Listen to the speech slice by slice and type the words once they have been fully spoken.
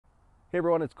Hey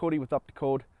everyone, it's Kody with Up To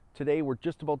Kode. Today we're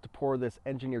just about to pour this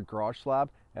engineered garage slab,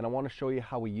 and I want to show you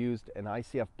how we used an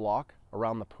ICF block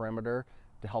around the perimeter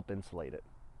to help insulate it.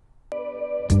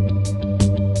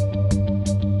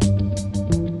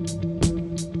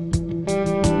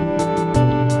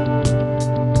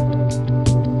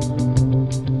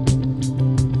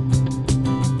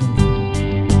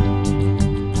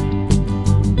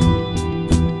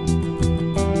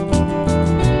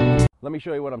 Let me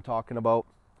show you what I'm talking about.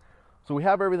 So we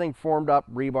have everything formed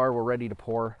up, rebar, we're ready to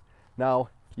pour. Now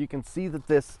you can see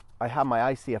that I have my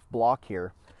ICF block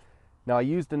here. Now I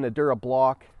used an Endura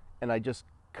block and I just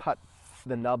cut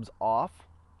the nubs off.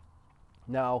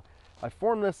 Now I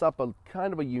formed this up a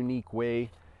kind of a unique way.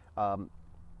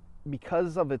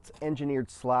 Because of its engineered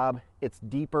slab, it's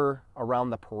deeper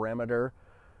around the perimeter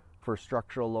for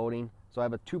structural loading. So I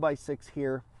have a 2x6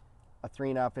 here, a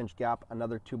 3.5 inch gap,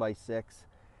 another 2x6.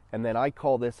 And then I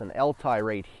call this an L-tie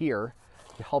right here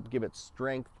to help give it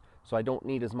strength so I don't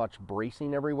need as much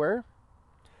bracing everywhere.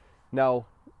 Now,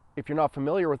 if you're not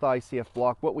familiar with ICF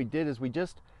block, what we did is we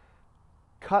just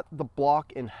cut the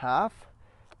block in half,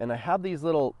 and I have these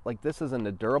little, like this is an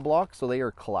Endura block, so they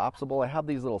are collapsible. I have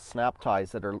these little snap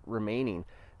ties that are remaining,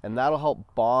 and that'll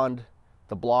help bond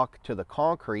the block to the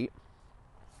concrete.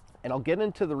 And I'll get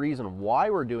into the reason why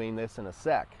we're doing this in a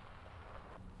sec.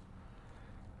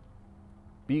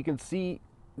 But you can see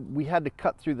we had to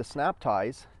cut through the snap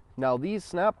ties. Now these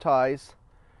snap ties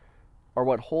are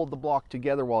what hold the block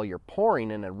together while you're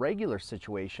pouring in a regular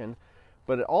situation,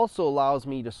 but it also allows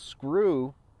me to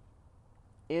screw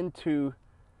through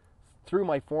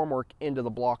my formwork into the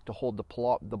block to hold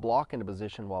the block into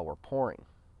position while we're pouring.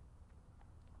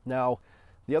 Now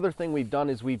the other thing we've done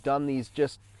is we've done these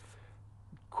just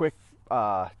quick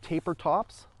taper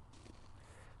tops.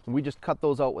 And we just cut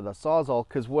those out with a Sawzall,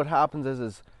 because what happens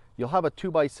is you'll have a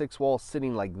 2x6 wall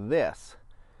sitting like this.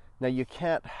 Now you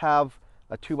can't have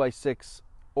a 2x6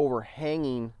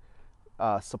 overhanging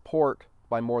support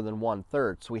by more than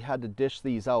 1/3. So we had to dish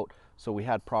these out so we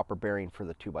had proper bearing for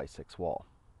the 2x6 wall.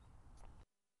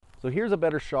 So here's a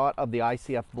better shot of the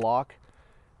ICF block.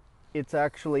 It's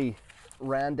actually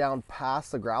ran down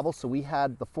past the gravel. So we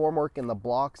had the formwork and the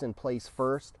blocks in place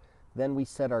first. Then we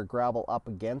set our gravel up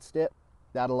against it.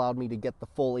 That allowed me to get the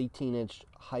full 18-inch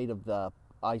height of the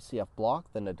ICF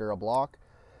block, the Endura block.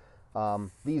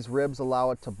 These ribs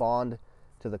allow it to bond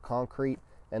to the concrete,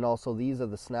 and also these are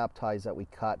the snap ties that we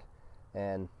cut,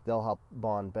 and they'll help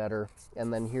bond better.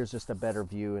 And then here's just a better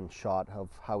view and shot of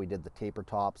how we did the taper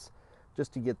tops,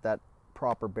 just to get that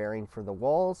proper bearing for the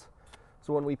walls.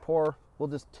 So when we pour, we'll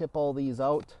just tip all these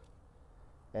out,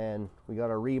 and we got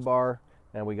our rebar,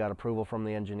 and we got approval from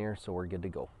the engineer, so we're good to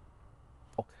go.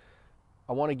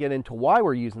 I want to get into why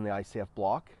we're using the ICF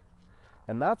block,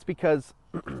 and that's because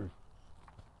the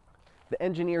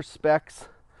engineer specs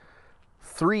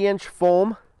 3-inch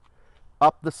foam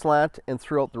up the slant and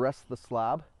throughout the rest of the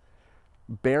slab,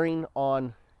 bearing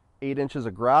on 8 inches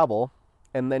of gravel,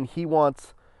 and then he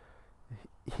wants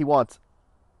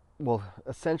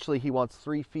essentially he wants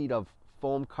 3 feet of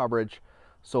foam coverage.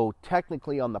 So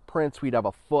technically on the prints we'd have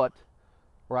a foot,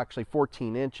 or actually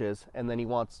 14 inches, and then he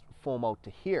wants foam out to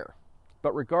here.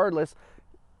 But regardless,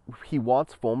 he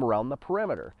wants foam around the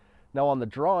perimeter. Now on the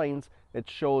drawings, it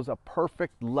shows a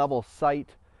perfect level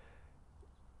site.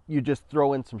 You just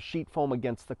throw in some sheet foam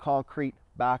against the concrete,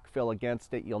 backfill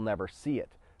against it, you'll never see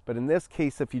it. But in this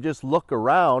case, if you just look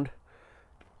around,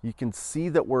 you can see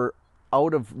that we're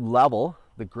out of level.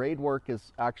 The grade work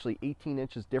is actually 18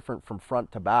 inches different from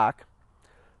front to back.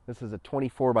 This is a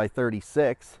 24 by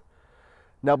 36.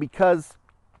 Now because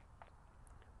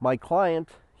my client,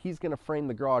 he's going to frame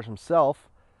the garage himself,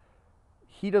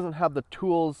 he doesn't have the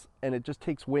tools, and it just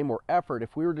takes way more effort.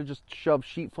 If we were to just shove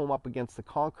sheet foam up against the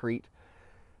concrete,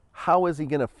 how is he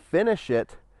going to finish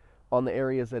it on the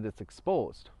areas that it's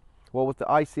exposed? Well, with the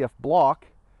ICF block,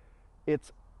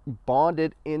 it's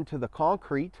bonded into the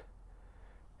concrete.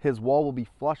 His wall will be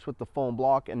flush with the foam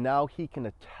block, and now he can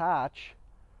attach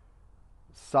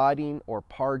siding or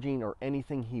parging or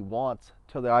anything he wants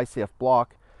to the ICF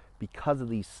block because of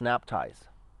these snap ties.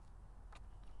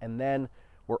 And then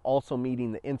we're also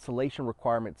meeting the insulation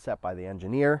requirements set by the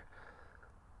engineer.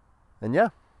 And yeah,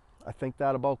 I think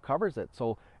that about covers it.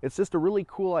 So it's just a really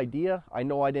cool idea. I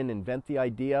know I didn't invent the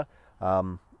idea.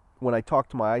 When I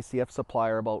talked to my ICF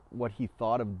supplier about what he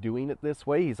thought of doing it this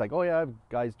way, he's like, oh yeah,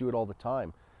 guys do it all the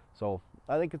time. So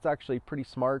I think it's actually pretty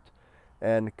smart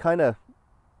and kind of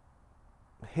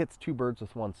hits 2 birds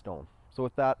with 1 stone. So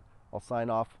with that, I'll sign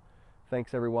off.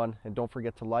 Thanks everyone, and don't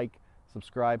forget to like,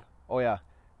 subscribe. Oh yeah,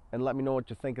 and let me know what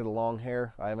you think of the long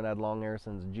hair. I haven't had long hair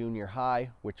since junior high,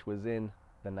 which was in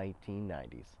the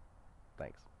 1990s.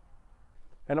 Thanks.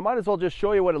 And I might as well just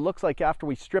show you what it looks like after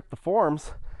we strip the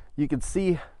forms. You can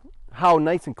see how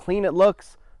nice and clean it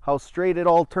looks, how straight it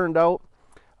all turned out.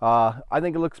 I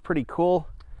think it looks pretty cool.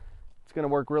 It's going to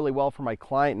work really well for my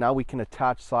client. Now we can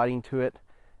attach siding to it,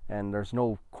 and there's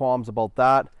no qualms about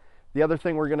that. The other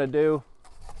thing we're going to do,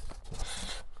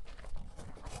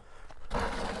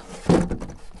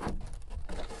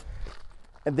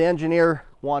 and the engineer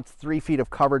wants 3 feet of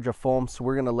coverage of foam, so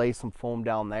we're going to lay some foam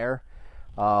down there.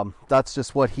 That's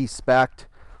just what he spec'd.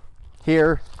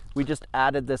 Here we just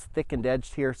added this thickened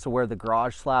edge here, so where the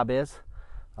garage slab is,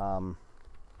 and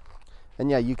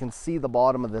yeah, you can see the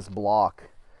bottom of this block.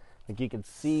 Like, you can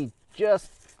see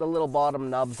just the little bottom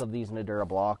nubs of these Nudura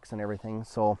blocks and everything.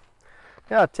 So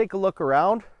yeah, take a look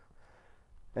around,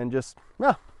 and just,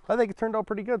 yeah, I think it turned out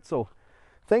pretty good. So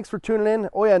thanks for tuning in.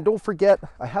 Oh yeah, and don't forget,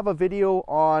 I have a video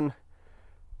on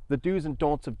the do's and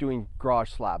don'ts of doing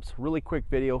garage slabs. Really quick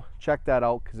video. Check that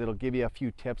out, because it'll give you a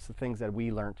few tips, the things that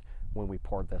we learned when we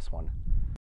poured this one.